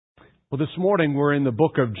Well, this morning we're in the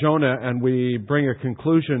book of Jonah, and we bring a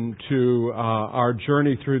conclusion to our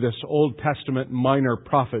journey through this Old Testament minor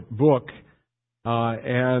prophet book.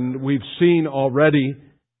 And we've seen already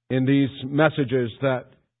in these messages that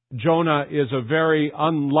Jonah is a very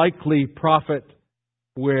unlikely prophet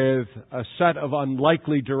with a set of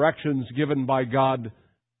unlikely directions given by God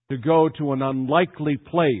to go to an unlikely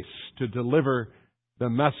place to deliver the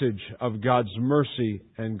message of God's mercy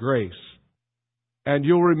and grace. And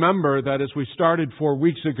you'll remember that as we started 4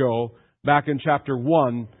 weeks ago, back in chapter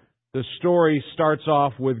 1, the story starts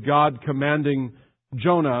off with God commanding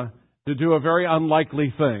Jonah to do a very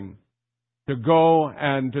unlikely thing, to go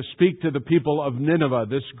and to speak to the people of Nineveh,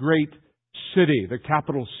 this great city, the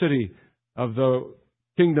capital city of the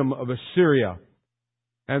kingdom of Assyria.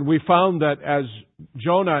 And we found that as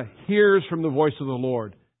Jonah hears from the voice of the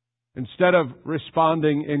Lord, instead of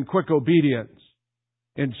responding in quick obedience,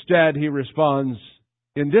 instead, he responds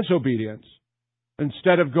in disobedience.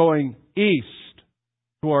 Instead of going east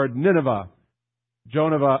toward Nineveh,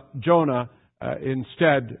 Jonah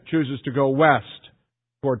instead chooses to go west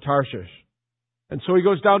toward Tarshish. And so he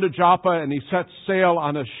goes down to Joppa and he sets sail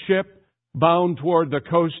on a ship bound toward the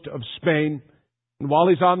coast of Spain. And while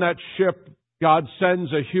he's on that ship, God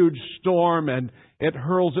sends a huge storm and it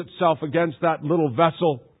hurls itself against that little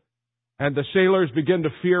vessel. And the sailors begin to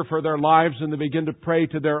fear for their lives and they begin to pray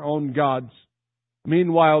to their own gods.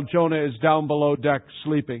 Meanwhile, Jonah is down below deck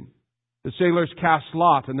sleeping. The sailors cast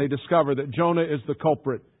lot and they discover that Jonah is the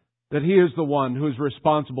culprit, that he is the one who is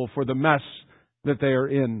responsible for the mess that they are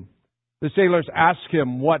in. The sailors ask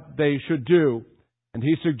him what they should do, and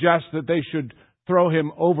he suggests that they should throw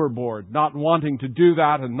him overboard. Not wanting to do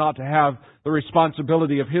that and not to have the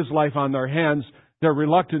responsibility of his life on their hands, they're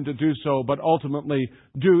reluctant to do so, but ultimately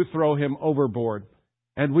do throw him overboard.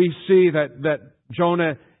 And we see that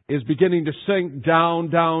Jonah is beginning to sink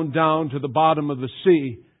down to the bottom of the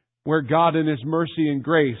sea, where God in His mercy and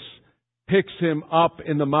grace picks him up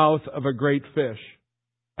in the mouth of a great fish.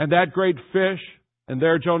 And that great fish, and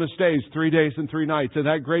there Jonah stays 3 days and 3 nights, and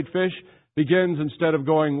that great fish begins, instead of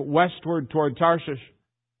going westward toward Tarshish,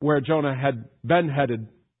 where Jonah had been headed,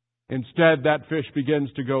 instead that fish begins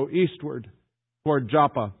to go eastward toward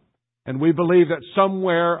Joppa. And we believe that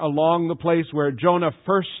somewhere along the place where Jonah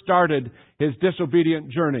first started his disobedient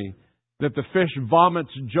journey, that the fish vomits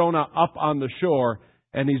Jonah up on the shore,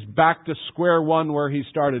 and he's back to square one where he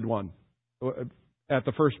started one at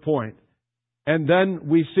the first point. And then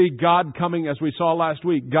we see God coming, as we saw last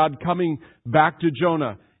week, God coming back to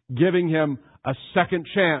Jonah, giving him a second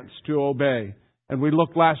chance to obey. And we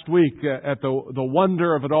looked last week at the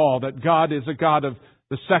wonder of it all, that God is a God of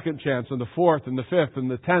the second chance, and the fourth, and the fifth,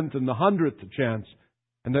 and the 10th, and the 100th chance.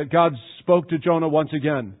 And that God spoke to Jonah once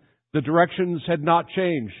again. The directions had not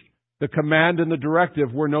changed. The command and the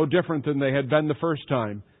directive were no different than they had been the first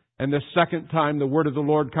time. And this second time, the word of the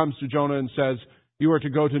Lord comes to Jonah and says, "You are to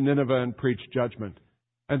go to Nineveh and preach judgment."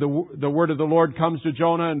 And the word of the Lord comes to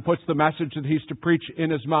Jonah and puts the message that he's to preach in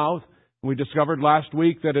his mouth. We discovered last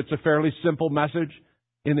week that it's a fairly simple message.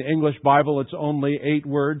 In the English Bible, it's only 8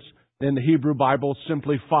 words. In the Hebrew Bible,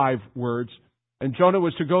 simply 5 words. And Jonah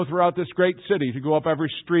was to go throughout this great city, to go up every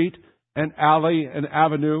street and alley and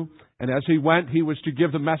avenue. And as he went, he was to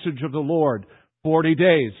give the message of the Lord. 40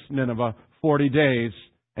 days, Nineveh, 40 days.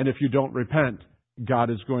 And if you don't repent, God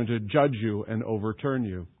is going to judge you and overturn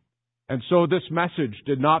you. And so this message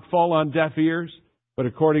did not fall on deaf ears. But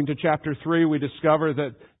according to chapter 3, we discover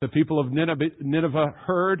that the people of Nineveh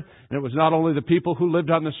heard. And it was not only the people who lived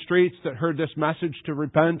on the streets that heard this message to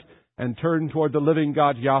repent and turn toward the living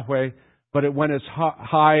God Yahweh, but it went as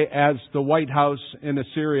high as the White House in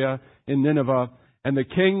Assyria, in Nineveh. And the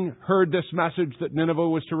king heard this message that Nineveh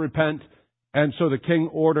was to repent. And so the king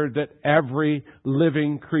ordered that every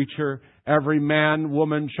living creature, every man,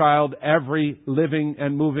 woman, child, every living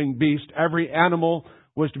and moving beast, every animal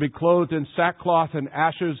was to be clothed in sackcloth and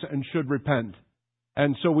ashes and should repent.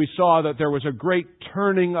 And so we saw that there was a great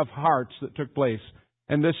turning of hearts that took place.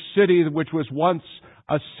 And this city, which was once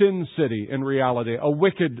a sin city in reality, a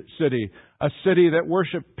wicked city, a city that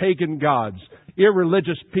worshiped pagan gods,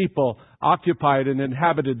 irreligious people occupied and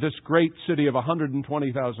inhabited this great city of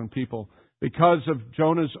 120,000 people because of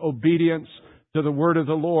Jonah's obedience to the word of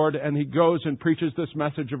the Lord. And he goes and preaches this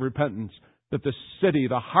message of repentance, that the city,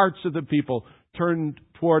 the hearts of the people turned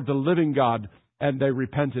toward the living God and they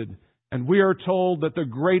repented. And we are told that the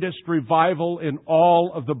greatest revival in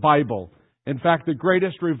all of the Bible, in fact, the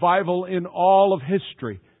greatest revival in all of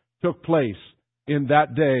history, took place in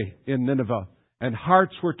that day in Nineveh. And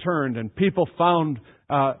hearts were turned and people found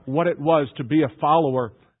what it was to be a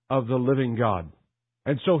follower of the living God.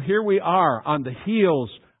 And so here we are on the heels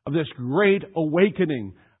of this great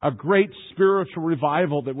awakening, a great spiritual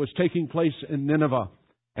revival that was taking place in Nineveh.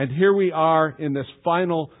 And here we are in this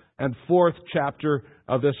final and fourth chapter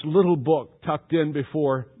of this little book tucked in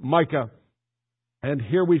before Micah. And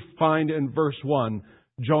here we find in verse 1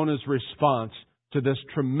 Jonah's response to this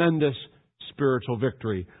tremendous spiritual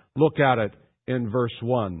victory. Look at it in verse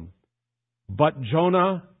 1. But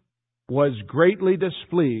Jonah was greatly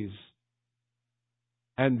displeased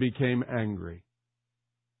and became angry.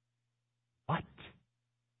 What?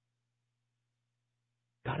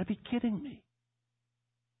 Gotta be kidding me.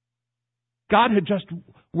 God had just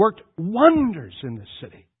worked wonders in this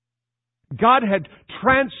city. God had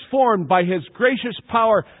transformed by His gracious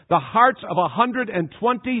power the hearts of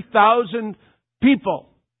 120,000 people.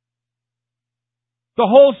 The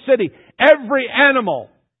whole city, every animal,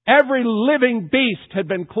 every living beast had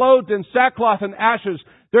been clothed in sackcloth and ashes.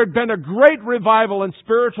 There had been a great revival and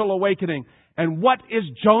spiritual awakening. And what is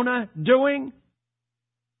Jonah doing?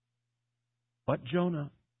 But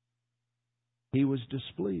Jonah, he was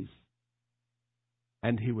displeased.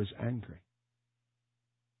 And he was angry.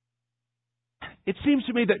 It seems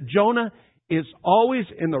to me that Jonah is always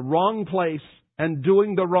in the wrong place and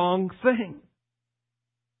doing the wrong thing.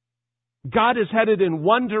 God is headed in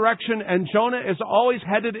one direction and Jonah is always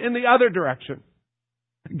headed in the other direction.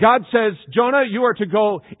 God says, Jonah, you are to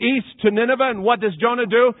go east to Nineveh. And what does Jonah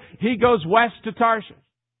do? He goes west to Tarshish.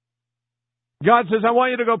 God says, I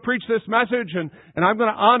want you to go preach this message, and I'm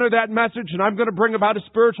going to honor that message, and I'm going to bring about a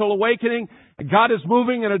spiritual awakening. God is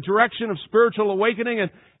moving in a direction of spiritual awakening.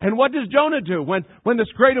 And what does Jonah do? When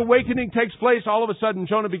this great awakening takes place, all of a sudden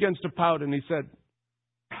Jonah begins to pout, and he said,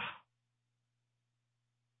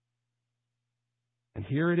 and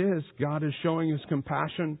here it is. God is showing His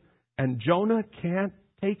compassion, and Jonah can't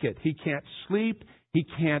take it. He can't sleep. He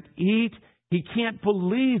can't eat. He can't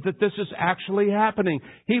believe that this is actually happening.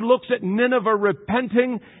 He looks at Nineveh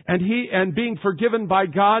repenting and being forgiven by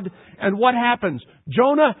God. And what happens?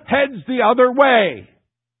 Jonah heads the other way.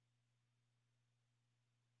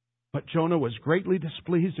 But Jonah was greatly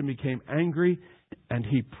displeased and became angry. And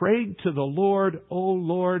he prayed to the Lord, O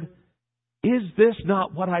Lord, is this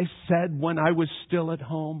not what I said when I was still at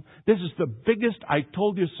home? This is the biggest I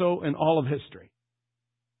told you so in all of history.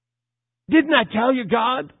 Didn't I tell you,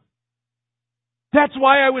 God? That's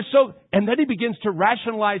why I was so... And then he begins to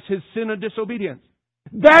rationalize his sin of disobedience.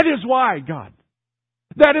 That is why, God.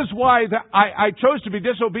 That is why I chose to be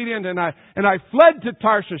disobedient and I fled to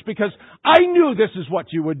Tarshish because I knew this is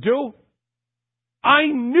what you would do. I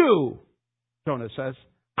knew, Jonah says,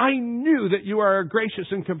 I knew that you are a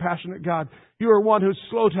gracious and compassionate God. You are one who's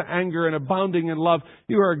slow to anger and abounding in love.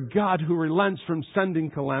 You are a God who relents from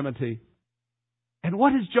sending calamity. And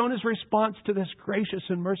what is Jonah's response to this gracious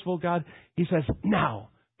and merciful God? He says,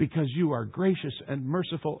 now, because you are gracious and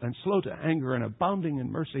merciful and slow to anger and abounding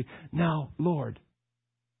in mercy, now, Lord,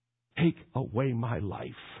 take away my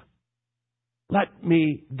life. Let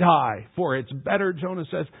me die. For it's better, Jonah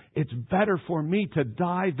says, it's better for me to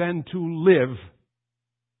die than to live.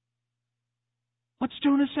 What's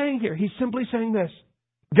Jonah saying here? He's simply saying this.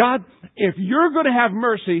 God, if you're going to have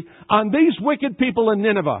mercy on these wicked people in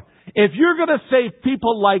Nineveh, if you're going to save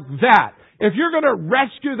people like that, if you're going to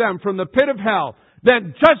rescue them from the pit of hell,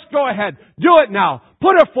 then just go ahead. Do it now.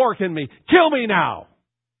 Put a fork in me. Kill me now.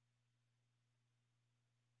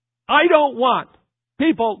 I don't want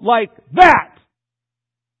people like that.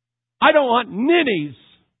 I don't want ninnies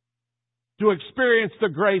to experience the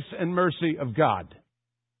grace and mercy of God.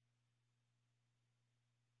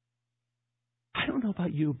 I don't know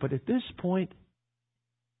about you, but at this point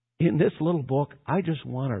in this little book, I just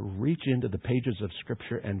want to reach into the pages of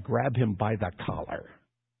Scripture and grab him by the collar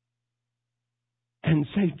and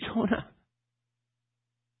say, Jonah,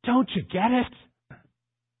 don't you get it?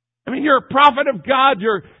 I mean, you're a prophet of God.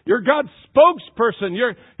 You're God's spokesperson.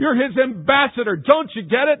 You're His ambassador. Don't you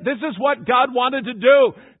get it? This is what God wanted to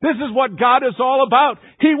do. This is what God is all about.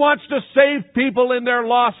 He wants to save people in their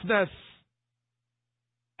lostness.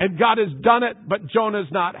 And God has done it, but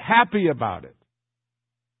Jonah's not happy about it.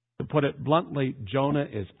 To put it bluntly, Jonah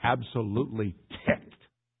is absolutely ticked.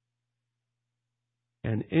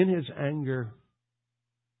 And in his anger,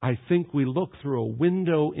 I think we look through a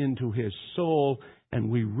window into his soul and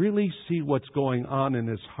we really see what's going on in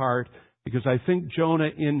his heart, because I think Jonah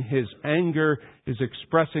in his anger is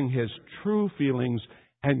expressing his true feelings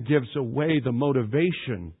and gives away the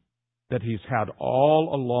motivation that he's had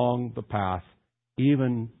all along the path,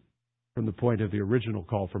 even from the point of the original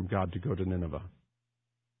call from God to go to Nineveh.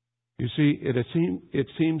 You see, it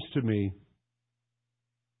seems to me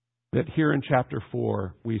that here in chapter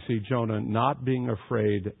 4, we see Jonah not being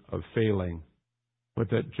afraid of failing, but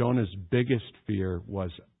that Jonah's biggest fear was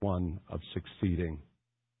one of succeeding.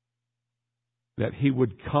 That he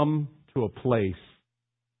would come to a place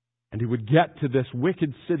and he would get to this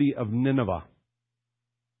wicked city of Nineveh,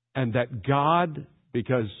 and that God,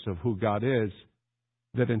 because of who God is,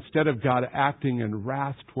 that instead of God acting in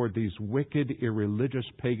wrath toward these wicked, irreligious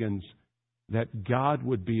pagans, that God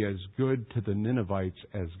would be as good to the Ninevites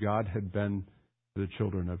as God had been to the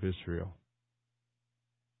children of Israel.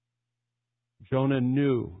 Jonah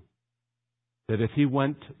knew that if he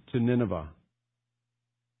went to Nineveh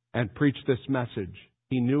and preached this message,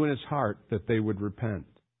 he knew in his heart that they would repent.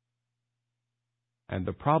 And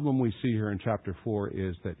the problem we see here in chapter 4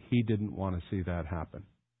 is that he didn't want to see that happen.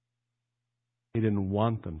 He didn't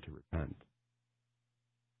want them to repent.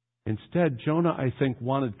 Instead, Jonah, I think,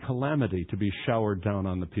 wanted calamity to be showered down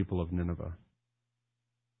on the people of Nineveh.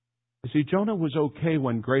 You see, Jonah was okay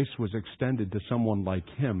when grace was extended to someone like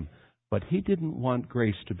him, but he didn't want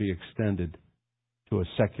grace to be extended to a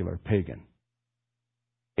secular pagan.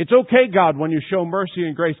 It's okay, God, when you show mercy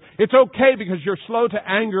and grace. It's okay because you're slow to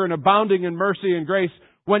anger and abounding in mercy and grace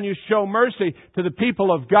when you show mercy to the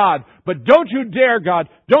people of God. But don't you dare, God,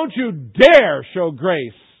 don't you dare show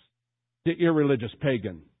grace to irreligious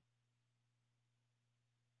pagan.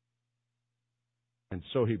 And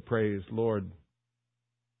so he prays, Lord,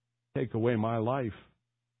 take away my life.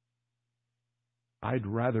 I'd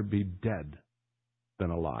rather be dead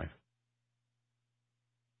than alive.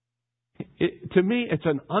 To me, it's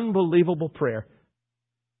an unbelievable prayer.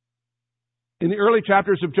 In the early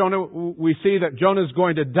chapters of Jonah, we see that Jonah is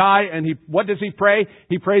going to die, and what does he pray?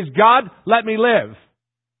 He prays, God, let me live.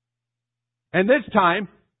 And this time,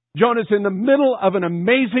 Jonah's in the middle of an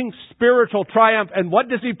amazing spiritual triumph, and what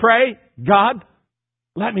does he pray? God,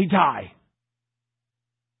 let me die.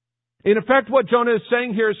 In effect, what Jonah is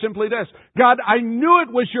saying here is simply this: God, I knew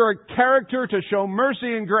it was your character to show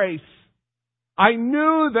mercy and grace. I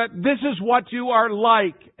knew that this is what you are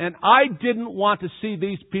like, and I didn't want to see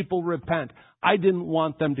these people repent. I didn't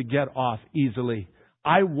want them to get off easily.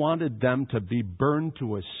 I wanted them to be burned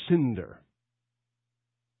to a cinder.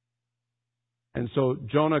 And so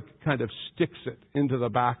Jonah kind of sticks it into the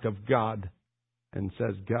back of God and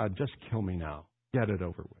says, God, just kill me now. Get it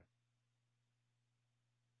over with.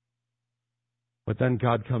 But then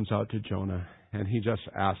God comes out to Jonah, and he just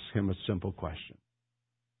asks him a simple question.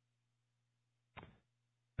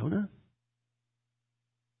 Jonah,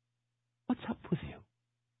 what's up with you?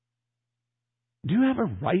 Do you have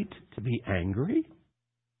a right to be angry?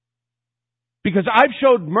 Because I've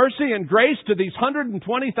showed mercy and grace to these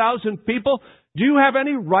 120,000 people. Do you have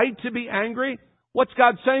any right to be angry? What's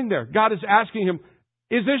God saying there? God is asking him,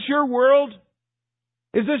 is this your world?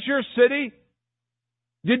 Is this your city?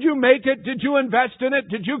 Did you make it? Did you invest in it?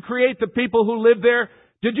 Did you create the people who live there?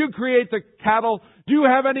 Did you create the cattle? Do you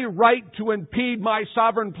have any right to impede my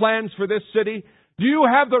sovereign plans for this city? Do you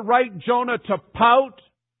have the right, Jonah, to pout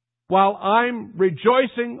while I'm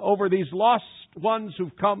rejoicing over these lost ones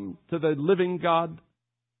who've come to the living God?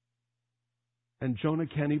 And Jonah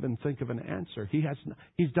can't even think of an answer.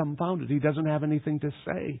 He's dumbfounded. He doesn't have anything to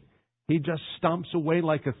say. He just stomps away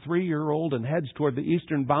like a 3-year-old and heads toward the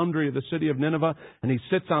eastern boundary of the city of Nineveh. And he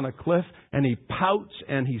sits on a cliff and he pouts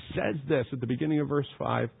and he says this at the beginning of verse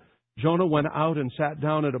 5. Jonah went out and sat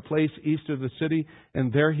down at a place east of the city,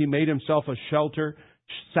 and there he made himself a shelter,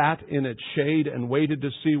 sat in its shade, and waited to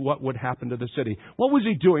see what would happen to the city. What was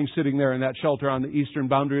he doing sitting there in that shelter on the eastern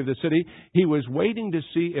boundary of the city? He was waiting to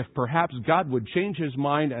see if perhaps God would change his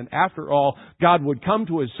mind, and after all, God would come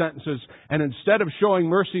to his sentences, and instead of showing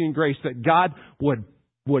mercy and grace, that God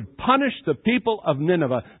would punish the people of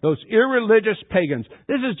Nineveh, those irreligious pagans.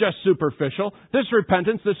 This is just superficial. This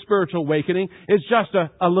repentance, this spiritual awakening, is just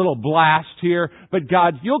a little blast here. But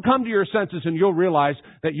God, you'll come to your senses and you'll realize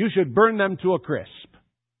that you should burn them to a crisp.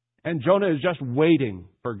 And Jonah is just waiting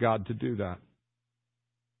for God to do that.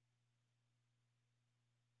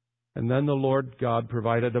 And then the Lord God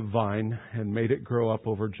provided a vine and made it grow up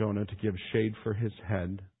over Jonah to give shade for his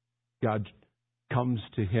head. God comes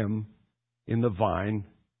to him in the vine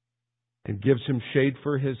and gives him shade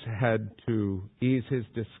for his head to ease his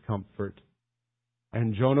discomfort.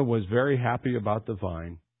 And Jonah was very happy about the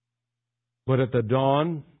vine. But at the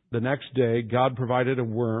dawn, the next day, God provided a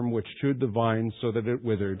worm which chewed the vine so that it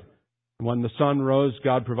withered. And when the sun rose,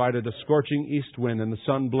 God provided a scorching east wind, and the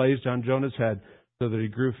sun blazed on Jonah's head so that he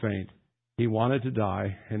grew faint. He wanted to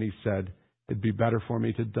die, and he said, it'd be better for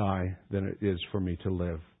me to die than it is for me to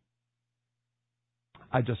live.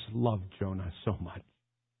 I just love Jonah so much.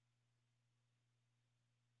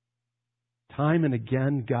 Time and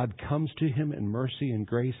again, God comes to him in mercy and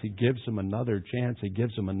grace. He gives him another chance. He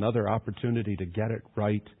gives him another opportunity to get it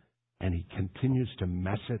right. And he continues to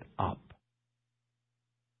mess it up.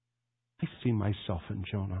 I see myself in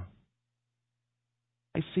Jonah.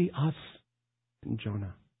 I see us in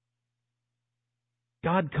Jonah.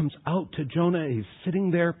 God comes out to Jonah. He's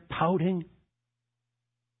sitting there pouting,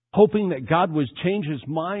 hoping that God would change his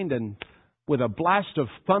mind and with a blast of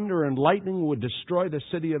thunder and lightning would destroy the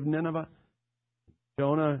city of Nineveh.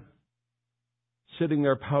 Jonah sitting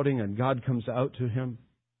there pouting, and God comes out to him.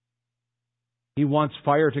 He wants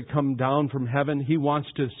fire to come down from heaven. He wants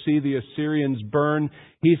to see the Assyrians burn.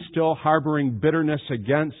 He's still harboring bitterness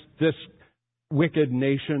against this wicked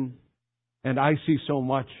nation. And I see so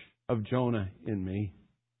much of Jonah in me.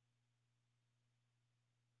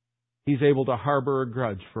 He's able to harbor a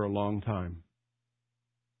grudge for a long time.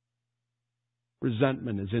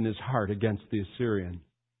 Resentment is in his heart against the Assyrians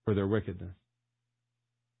for their wickedness.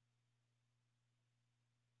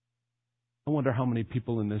 I wonder how many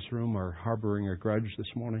people in this room are harboring a grudge this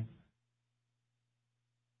morning.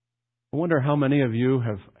 I wonder how many of you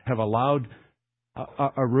have allowed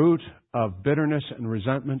a root of bitterness and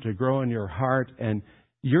resentment to grow in your heart, and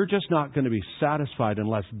you're just not going to be satisfied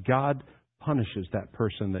unless God punishes that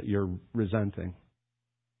person that you're resenting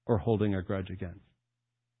or holding a grudge against.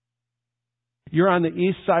 You're on the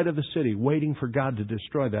east side of the city waiting for God to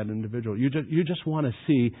destroy that individual. You just want to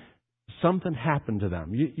see something happen to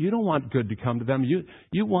them. You don't want good to come to them.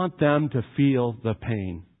 You want them to feel the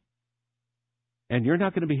pain. And you're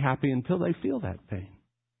not going to be happy until they feel that pain.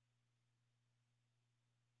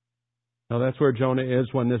 Now that's where Jonah is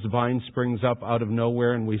when this vine springs up out of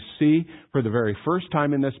nowhere, and we see for the very first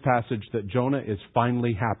time in this passage that Jonah is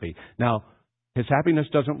finally happy. Now, his happiness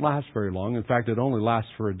doesn't last very long. In fact, it only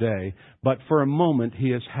lasts for a day. But for a moment,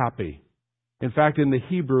 he is happy. In fact, in the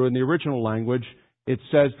Hebrew, in the original language, it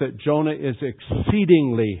says that Jonah is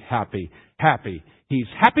exceedingly happy. Happy. He's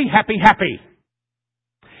happy, happy, happy.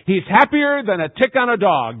 He's happier than a tick on a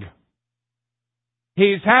dog.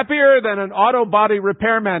 He's happier than an auto body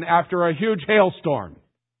repairman after a huge hailstorm.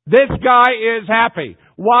 This guy is happy.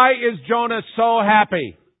 Why is Jonah so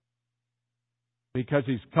happy? Because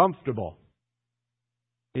he's comfortable.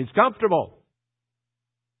 He's comfortable.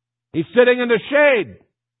 He's sitting in the shade,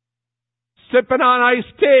 sipping on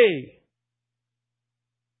iced tea.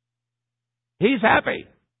 He's happy.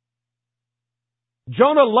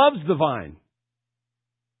 Jonah loves the vine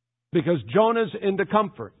because Jonah's into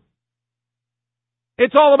comfort.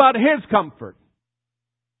 It's all about his comfort.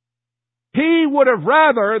 He would have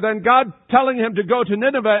rather than God telling him to go to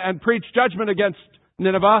Nineveh and preach judgment against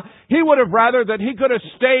Nineveh, he would have rather that he could have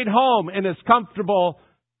stayed home in his comfortable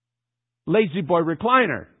lazy boy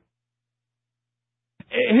recliner.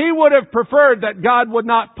 He would have preferred that God would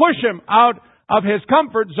not push him out of his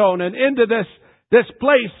comfort zone and into this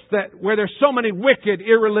place where there's so many wicked,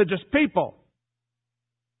 irreligious people.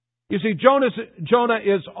 You see, Jonah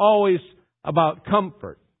is always about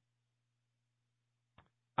comfort.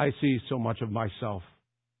 I see so much of myself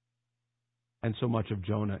and so much of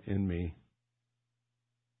Jonah in me.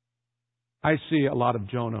 I see a lot of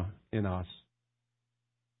Jonah in us.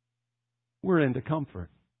 We're into comfort.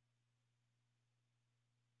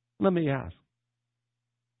 Let me ask.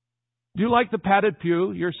 Do you like the padded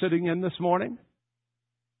pew you're sitting in this morning?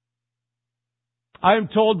 I am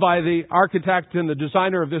told by the architect and the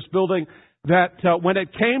designer of this building that when it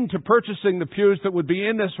came to purchasing the pews that would be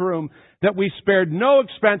in this room, that we spared no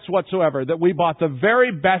expense whatsoever, that we bought the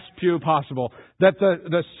very best pew possible, that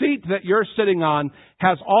the seat that you're sitting on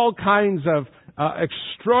has all kinds of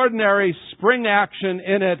extraordinary spring action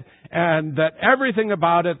in it, and that everything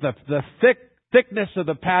about it, the thickness of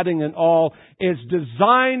the padding and all, is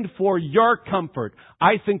designed for your comfort.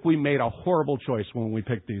 I think we made a horrible choice when we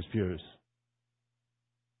picked these pews.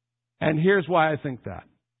 And here's why I think that.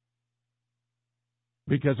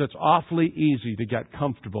 Because it's awfully easy to get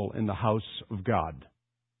comfortable in the house of God.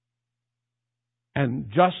 And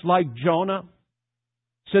just like Jonah,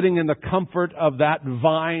 sitting in the comfort of that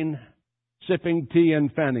vine, sipping tea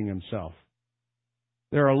and fanning himself,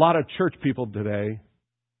 there are a lot of church people today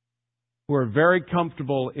who are very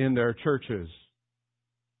comfortable in their churches,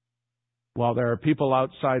 while there are people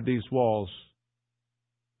outside these walls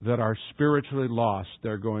that are spiritually lost.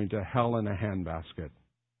 They're going to hell in a handbasket.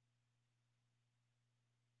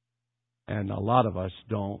 And a lot of us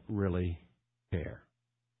don't really care.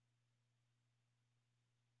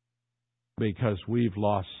 Because we've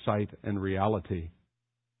lost sight and reality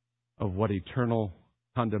of what eternal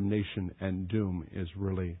condemnation and doom is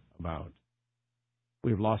really about.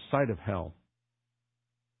 We've lost sight of hell.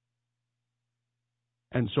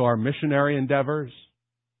 And so our missionary endeavors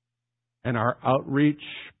and our outreach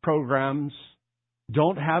programs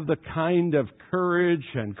don't have the kind of courage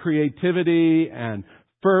and creativity and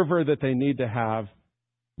fervor that they need to have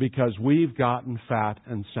because we've gotten fat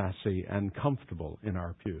and sassy and comfortable in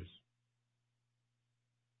our pews.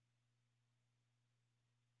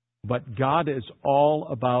 But God is all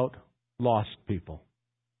about lost people.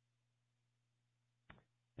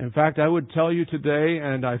 In fact, I would tell you today,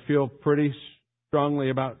 and I feel pretty strongly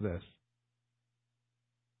about this,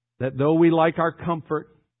 that though we like our comfort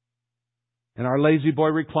and our lazy boy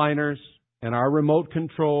recliners and our remote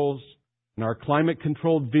controls and our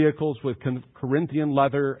climate-controlled vehicles with Corinthian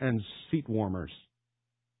leather and seat warmers,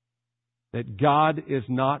 that God is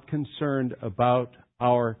not concerned about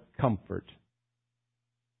our comfort,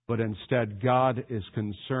 but instead God is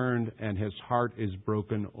concerned and His heart is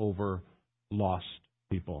broken over lost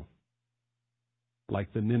people,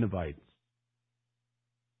 like the Ninevites,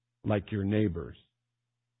 like your neighbors,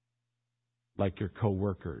 like your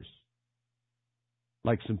co-workers,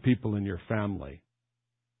 like some people in your family,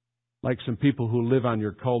 like some people who live on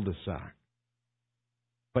your cul-de-sac.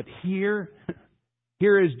 But here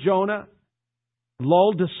is Jonah,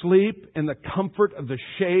 lulled to sleep in the comfort of the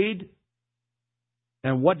shade.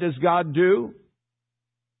 And what does God do?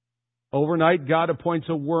 Overnight, God appoints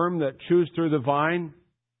a worm that chews through the vine.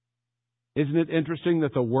 Isn't it interesting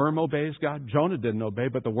that the worm obeys God? Jonah didn't obey,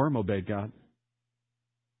 but the worm obeyed God.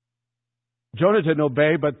 Jonah didn't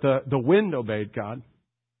obey, but the wind obeyed God.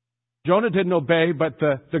 Jonah didn't obey, but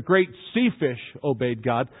the great sea fish obeyed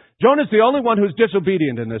God. Jonah's the only one who's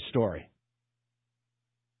disobedient in this story.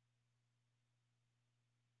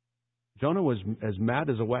 Jonah was as mad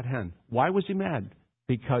as a wet hen. Why was he mad?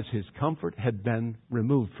 Because his comfort had been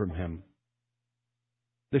removed from him.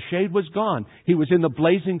 The shade was gone. He was in the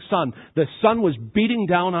blazing sun. The sun was beating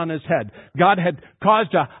down on his head. God had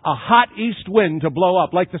caused a hot east wind to blow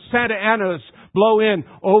up, like the Santa Anas blow in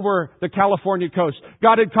over the California coast.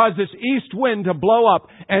 God had caused this east wind to blow up,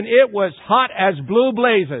 and it was hot as blue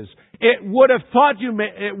blazes. It would have thought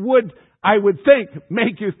I would think,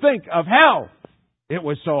 make you think of hell. It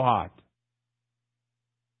was so hot.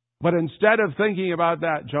 But instead of thinking about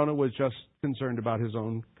that, Jonah was just concerned about his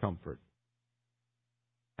own comfort.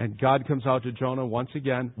 And God comes out to Jonah once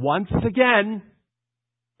again. Once again,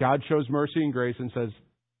 God shows mercy and grace and says,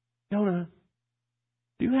 Jonah,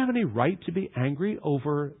 do you have any right to be angry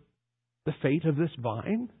over the fate of this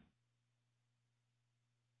vine?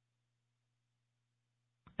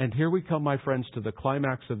 And here we come, my friends, to the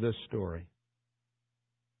climax of this story.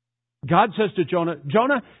 God says to Jonah,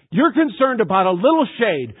 Jonah, you're concerned about a little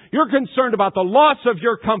shade. You're concerned about the loss of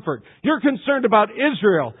your comfort. You're concerned about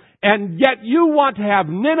Israel. And yet you want to have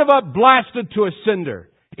Nineveh blasted to a cinder.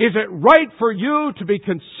 Is it right for you to be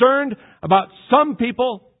concerned about some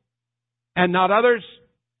people and not others?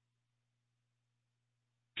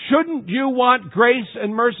 Shouldn't you want grace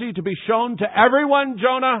and mercy to be shown to everyone,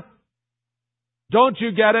 Jonah? Don't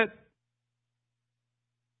you get it?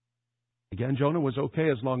 Again, Jonah was okay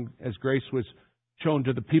as long as grace was shown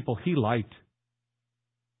to the people he liked.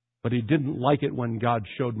 But he didn't like it when God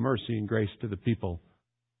showed mercy and grace to the people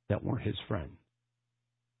that weren't his friend.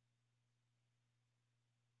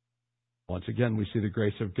 Once again, we see the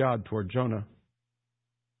grace of God toward Jonah.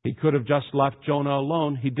 He could have just left Jonah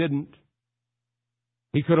alone. He didn't.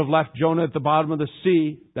 He could have left Jonah at the bottom of the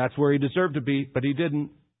sea. That's where he deserved to be, but he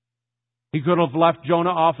didn't. He could have left Jonah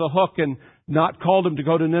off the hook and not called him to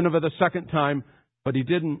go to Nineveh the second time, but he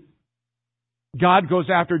didn't. God goes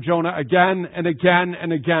after Jonah again and again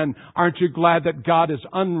and again. Aren't you glad that God is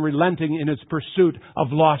unrelenting in His pursuit of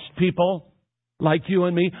lost people like you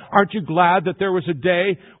and me? Aren't you glad that there was a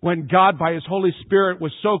day when God, by His Holy Spirit,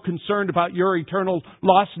 was so concerned about your eternal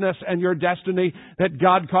lostness and your destiny that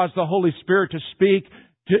God caused the Holy Spirit to speak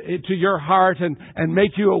to your heart and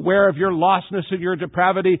make you aware of your lostness and your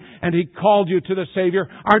depravity, and He called you to the Savior?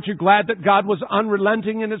 Aren't you glad that God was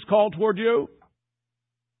unrelenting in His call toward you?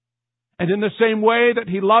 And in the same way that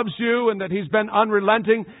He loves you and that He's been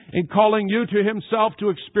unrelenting in calling you to Himself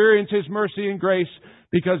to experience His mercy and grace,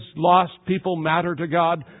 because lost people matter to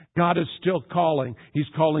God, God is still calling. He's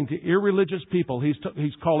calling to irreligious people.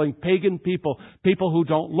 He's calling pagan people, people who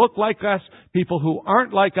don't look like us, people who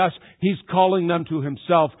aren't like us. He's calling them to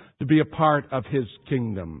Himself to be a part of His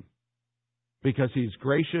kingdom. Because He's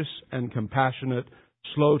gracious and compassionate,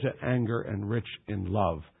 slow to anger and rich in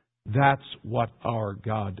love. That's what our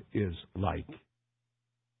God is like.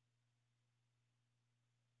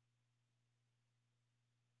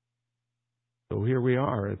 So here we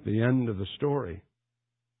are at the end of the story.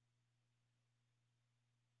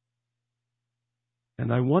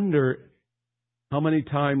 And I wonder How many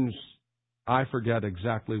times I forget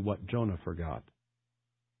exactly what Jonah forgot?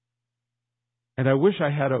 And I wish I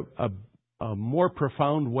had a more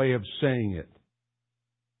profound way of saying it.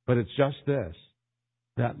 But it's just this,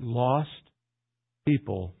 that lost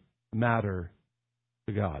people matter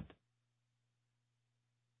to God.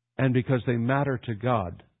 And because they matter to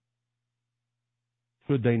God,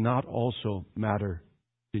 should they not also matter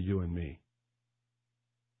to you and me?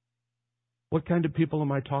 What kind of people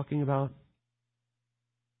am I talking about?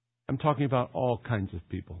 I'm talking about all kinds of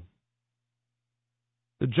people.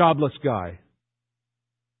 The jobless guy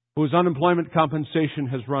whose unemployment compensation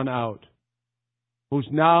has run out, who's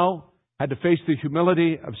now had to face the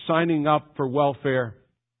humility of signing up for welfare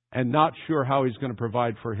and not sure how he's going to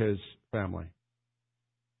provide for his family.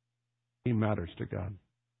 He matters to God.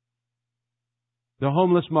 The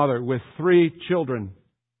homeless mother with 3 children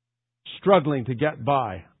struggling to get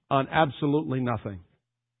by on absolutely nothing.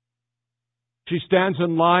 She stands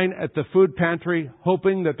in line at the food pantry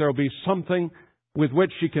hoping that there will be something with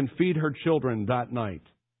which she can feed her children that night.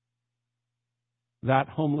 That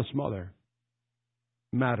homeless mother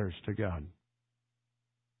matters to God.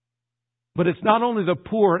 But it's not only the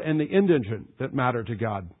poor and the indigent that matter to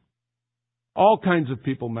God. All kinds of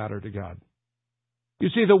people matter to God. You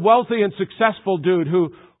see, the wealthy and successful dude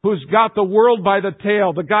who's got the world by the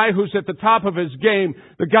tail, the guy who's at the top of his game,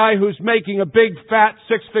 the guy who's making a big, fat,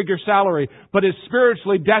 6-figure salary, but is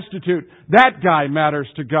spiritually destitute, that guy matters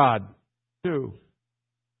to God, too.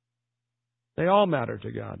 They all matter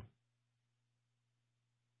to God.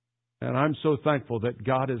 And I'm so thankful that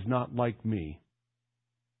God is not like me.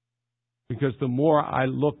 Because the more I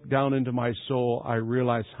look down into my soul, I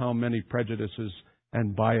realize how many prejudices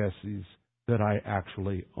and biases that I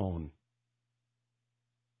actually own.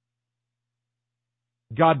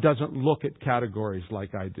 God doesn't look at categories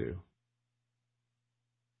like I do.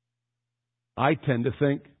 I tend to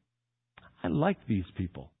think, I like these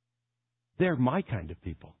people. They're my kind of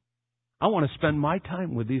people. I want to spend my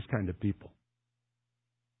time with these kind of people.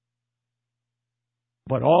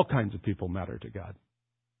 But all kinds of people matter to God.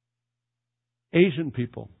 Asian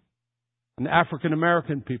people, and African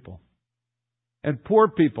American people, and poor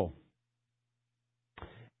people,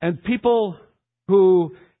 and people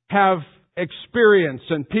who have experience,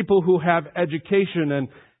 and people who have education,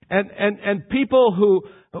 and people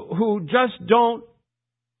who just don't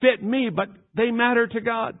fit me, but they matter to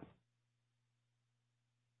God.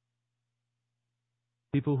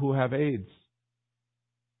 People who have AIDS.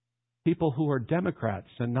 People who are Democrats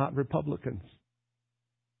and not Republicans.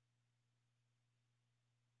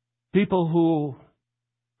 People who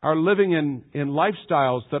are living in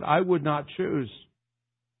lifestyles that I would not choose.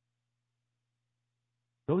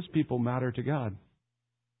 Those people matter to God.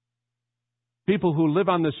 People who live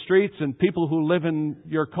on the streets and people who live in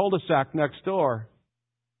your cul-de-sac next door.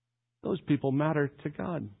 Those people matter to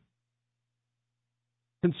God.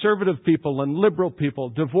 Conservative people and liberal people,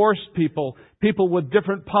 divorced people, people with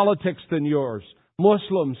different politics than yours,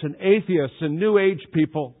 Muslims and atheists and New Age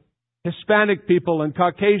people, Hispanic people and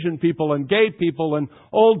Caucasian people and gay people and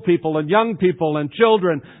old people and young people and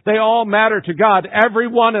children. They all matter to God, every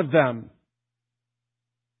one of them.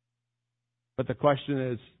 But the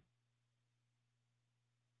question is,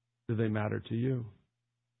 do they matter to you?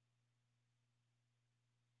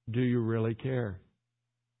 Do you really care?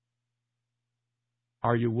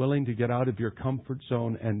 Are you willing to get out of your comfort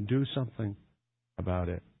zone and do something about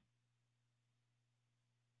it?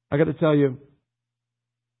 I got to tell you,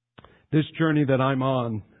 this journey that I'm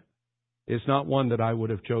on is not one that I would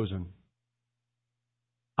have chosen.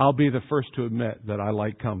 I'll be the first to admit that I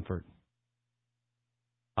like comfort.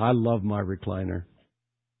 I love my recliner.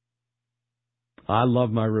 I love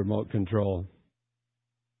my remote control.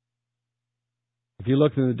 If you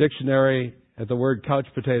looked in the dictionary at the word couch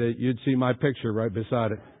potato, you'd see my picture right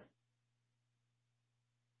beside it.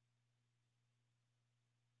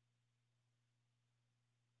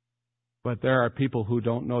 But there are people who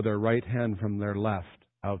don't know their right hand from their left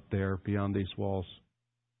out there beyond these walls,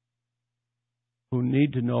 who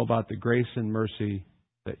need to know about the grace and mercy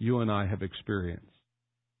that you and I have experienced.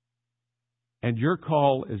 And your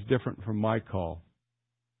call is different from my call.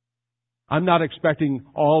 I'm not expecting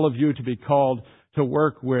all of you to be called to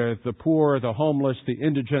work with the poor, the homeless, the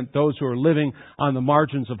indigent, those who are living on the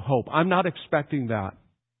margins of hope. I'm not expecting that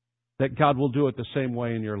God will do it the same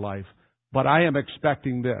way in your life. But I am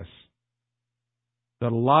expecting this,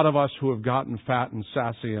 that a lot of us who have gotten fat and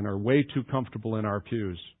sassy and are way too comfortable in our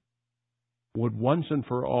pews would once and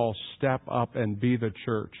for all step up and be the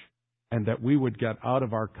church, and that we would get out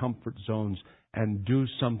of our comfort zones and do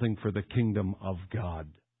something for the kingdom of God.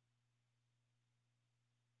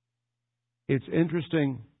 It's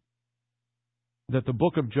interesting that the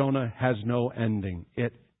book of Jonah has no ending.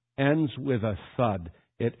 It ends with a thud.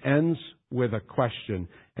 It ends with a question.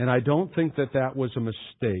 And I don't think that that was a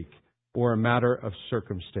mistake or a matter of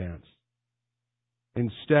circumstance.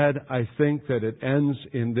 Instead, I think that it ends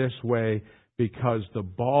in this way because the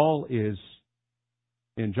ball is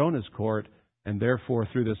in Jonah's court, and therefore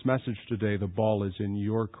through this message today, the ball is in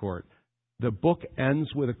your court. The book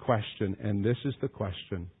ends with a question, and this is the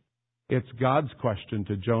question. It's God's question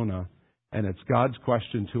to Jonah, and it's God's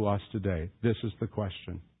question to us today. This is the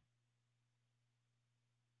question.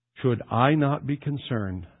 Should I not be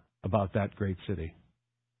concerned about that great city?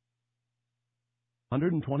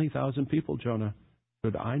 120,000 people, Jonah.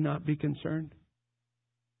 Should I not be concerned?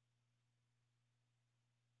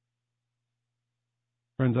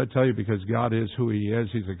 Friends, I tell you, because God is who He is,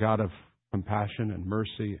 He's a God of compassion and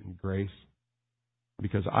mercy and grace.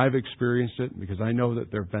 Because I've experienced it, because I know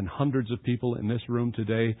that there have been hundreds of people in this room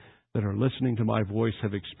today that are listening to my voice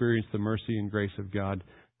have experienced the mercy and grace of God,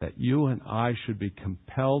 that you and I should be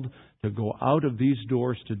compelled to go out of these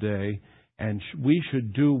doors today, and we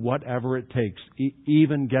should do whatever it takes,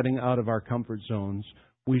 even getting out of our comfort zones.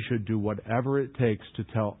 We should do whatever it takes to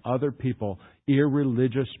tell other people,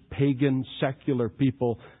 irreligious, pagan, secular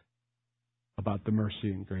people, about the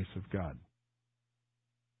mercy and grace of God.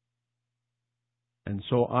 And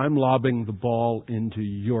so I'm lobbing the ball into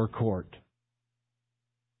your court.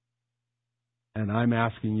 And I'm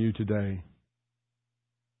asking you today,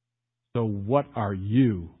 so what are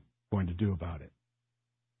you going to do about it?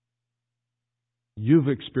 You've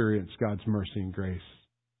experienced God's mercy and grace.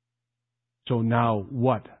 So now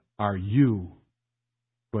what are you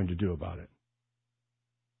going to do about it?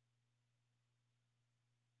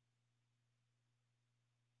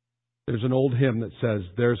 There's an old hymn that says,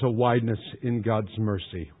 "There's a wideness in God's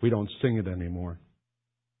mercy." We don't sing it anymore.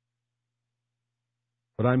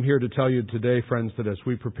 But I'm here to tell you today, friends, that as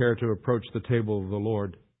we prepare to approach the table of the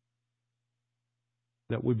Lord,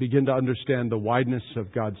 that we begin to understand the wideness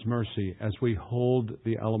of God's mercy as we hold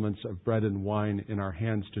the elements of bread and wine in our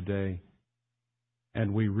hands today,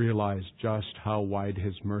 and we realize just how wide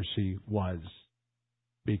His mercy was,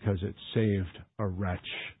 because it saved a wretch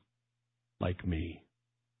like me.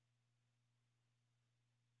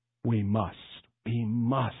 We must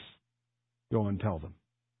go and tell them.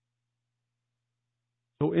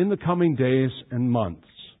 So in the coming days and months,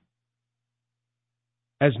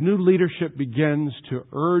 as new leadership begins to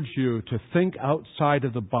urge you to think outside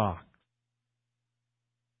of the box,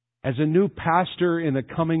 as a new pastor in the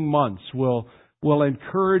coming months will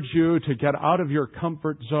encourage you to get out of your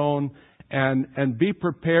comfort zone and be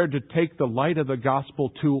prepared to take the light of the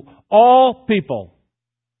gospel to all people,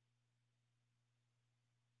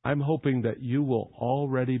 I'm hoping that you will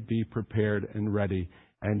already be prepared and ready,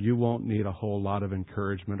 and you won't need a whole lot of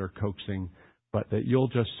encouragement or coaxing, but that you'll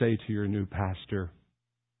just say to your new pastor,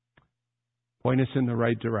 point us in the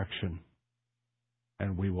right direction,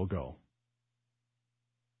 and we will go.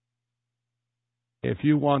 If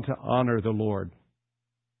you want to honor the Lord,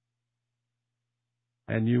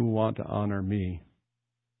 and you want to honor me,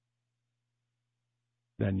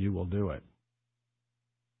 then you will do it.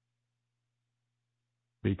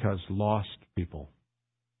 Because lost people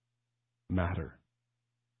matter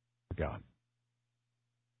to God.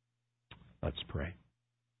 Let's pray.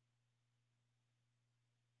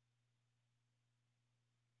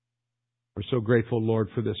 We're so grateful, Lord,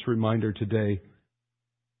 for this reminder today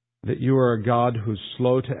that you are a God who's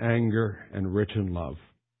slow to anger and rich in love.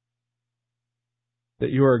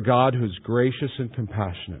 That you are a God who's gracious and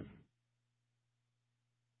compassionate.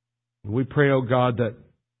 We pray, O God, that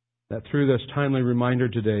through this timely reminder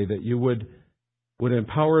today, that you would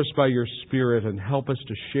empower us by your Spirit and help us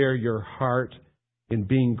to share your heart in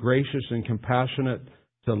being gracious and compassionate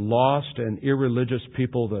to lost and irreligious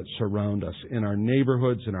people that surround us in our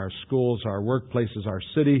neighborhoods, in our schools, our workplaces, our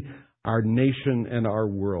city, our nation, and our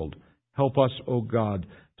world. Help us, O God,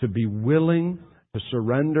 to be willing to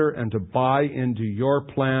surrender and to buy into your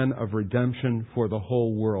plan of redemption for the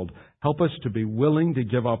whole world. Help us to be willing to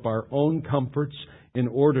give up our own comforts in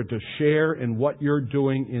order to share in what you're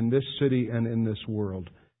doing in this city and in this world.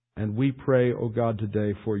 And we pray, O God,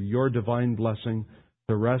 today for your divine blessing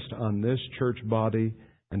to rest on this church body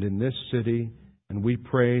and in this city. And we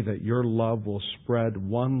pray that your love will spread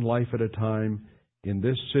one life at a time in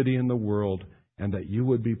this city and the world, and that you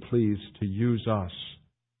would be pleased to use us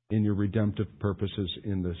in your redemptive purposes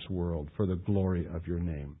in this world for the glory of your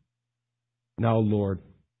name. Now, Lord,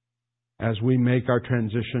 as we make our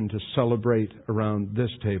transition to celebrate around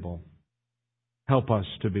this table, help us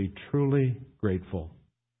to be truly grateful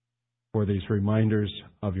for these reminders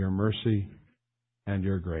of your mercy and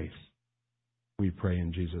your grace. We pray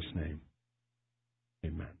in Jesus' name.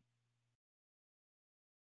 Amen.